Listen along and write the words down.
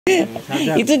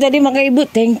Itu tadi makanya Ibu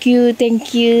thank you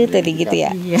tadi gitu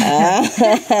ya. Iya.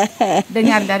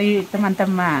 Dengar dari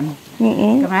teman-teman.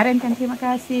 Kemarin kan terima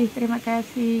kasih.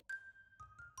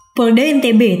 Polda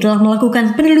NTB telah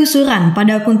melakukan penelusuran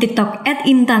pada akun TikTok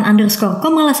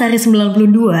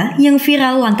 @intan_komalasari92 yang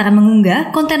viral lantaran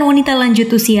mengunggah konten wanita lanjut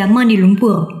usia Mandi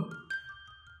Lumpur.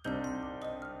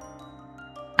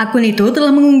 Akun itu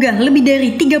telah mengunggah lebih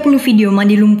dari 30 video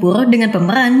Mandi Lumpur dengan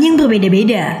pemeran yang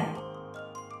berbeda-beda.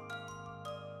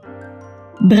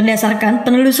 Berdasarkan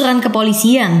penelusuran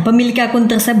kepolisian, pemilik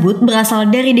akun tersebut berasal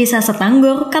dari Desa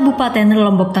Setanggor, Kabupaten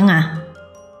Lombok Tengah.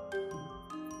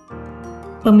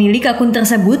 Pemilik akun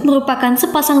tersebut merupakan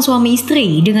sepasang suami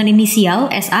istri dengan inisial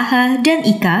SAH dan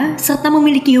IK serta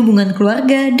memiliki hubungan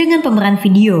keluarga dengan pemeran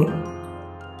video.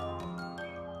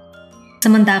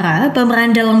 Sementara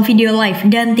pemeran dalam video live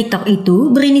dan TikTok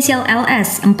itu berinisial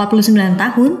LS 49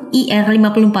 tahun, IR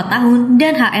 54 tahun,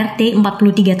 dan HRT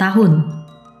 43 tahun.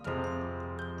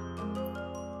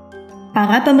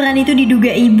 Para pemeran itu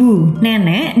diduga ibu,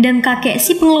 nenek, dan kakek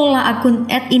si pengelola akun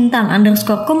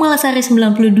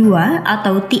 @intan_komalasari92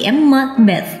 atau TM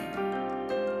Macbeth.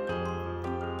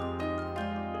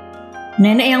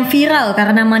 Nenek yang viral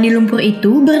karena mandi lumpur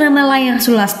itu bernama Layar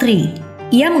Sulastri.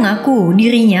 Ia mengaku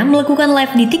dirinya melakukan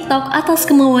live di TikTok atas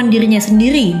kemauan dirinya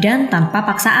sendiri dan tanpa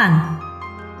paksaan.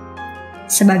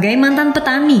 Sebagai mantan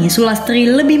petani, Sulastri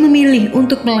lebih memilih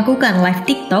untuk melakukan live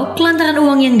TikTok lantaran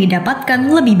uang yang didapatkan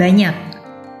lebih banyak.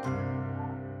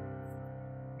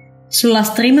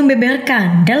 Sulastri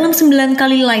membeberkan dalam 9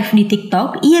 kali live di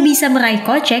TikTok, ia bisa meraih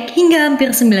kocek hingga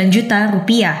hampir 9 juta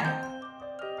rupiah.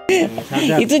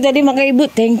 Itu tadi makanya Ibu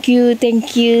thank you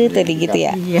tadi gitu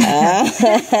ya. Iya.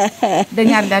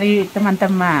 Dengar dari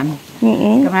teman-teman.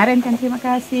 Kemarin kan terima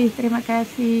kasih.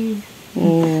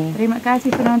 Terima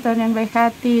kasih penonton yang baik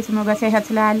hati, semoga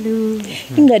sehat selalu.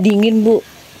 Enggak dingin Bu?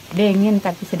 Dingin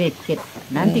tapi sedikit.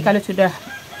 Nanti kalau sudah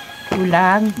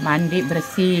pulang mandi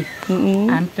bersih,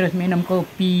 terus minum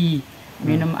kopi,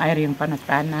 minum air yang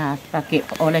panas-panas, pakai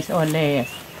oles-oles,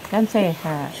 kan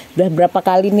sehat. Udah berapa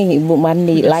kali nih Ibu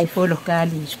mandi Udah live? 10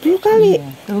 kali. 10 kali?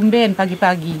 Iya. Tumben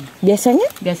pagi-pagi.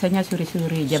 Biasanya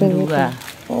Sore-sore jam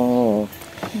 2. Oh.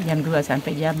 Jam 2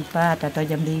 sampai jam 4 atau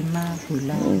jam 5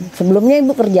 pulang. Sebelumnya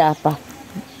Ibu kerja apa?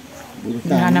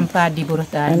 Nanam padi, buruh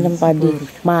tani. Tanam padi.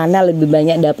 Mana lebih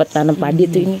banyak dapat tanam padi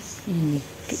tuh ini?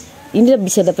 Ini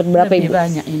bisa dapat berapa lebih Ibu?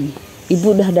 Banyak ini.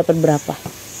 Ibu udah dapat berapa?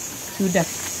 Sudah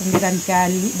 9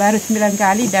 kali, baru 9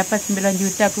 kali dapat 9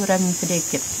 juta kurang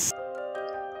sedikit.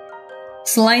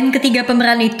 Selain ketiga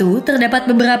pemeran itu, terdapat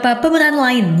beberapa pemeran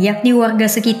lain yakni warga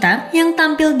sekitar yang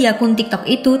tampil di akun TikTok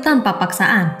itu tanpa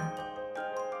paksaan.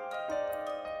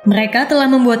 Mereka telah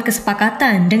membuat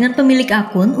kesepakatan dengan pemilik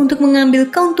akun untuk mengambil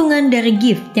keuntungan dari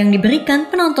gift yang diberikan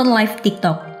penonton live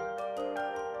TikTok.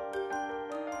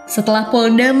 Setelah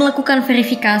Polda melakukan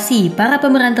verifikasi, para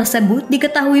pemeran tersebut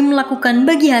diketahui melakukan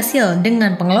bagi hasil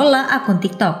dengan pengelola akun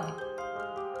TikTok.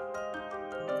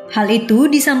 Hal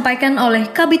itu disampaikan oleh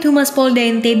Kabid Humas Polda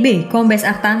NTB, Kombes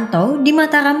Artanto, di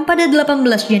Mataram pada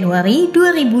 18 Januari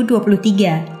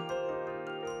 2023.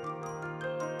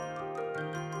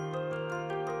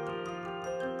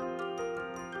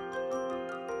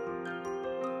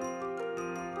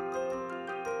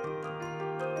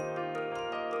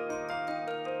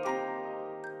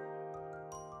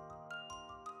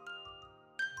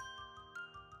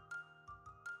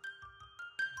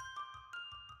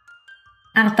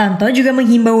 Artanto juga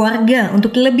menghimbau warga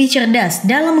untuk lebih cerdas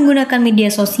dalam menggunakan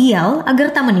media sosial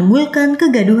agar tak menimbulkan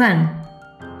kegaduhan.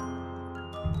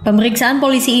 Pemeriksaan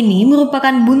polisi ini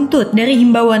merupakan buntut dari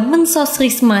himbauan Mensos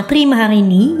Risma Terima hari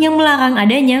ini yang melarang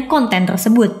adanya konten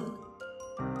tersebut.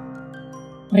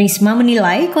 Risma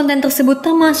menilai konten tersebut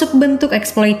termasuk bentuk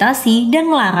eksploitasi dan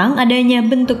melarang adanya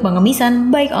bentuk pengemisan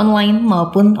baik online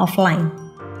maupun offline.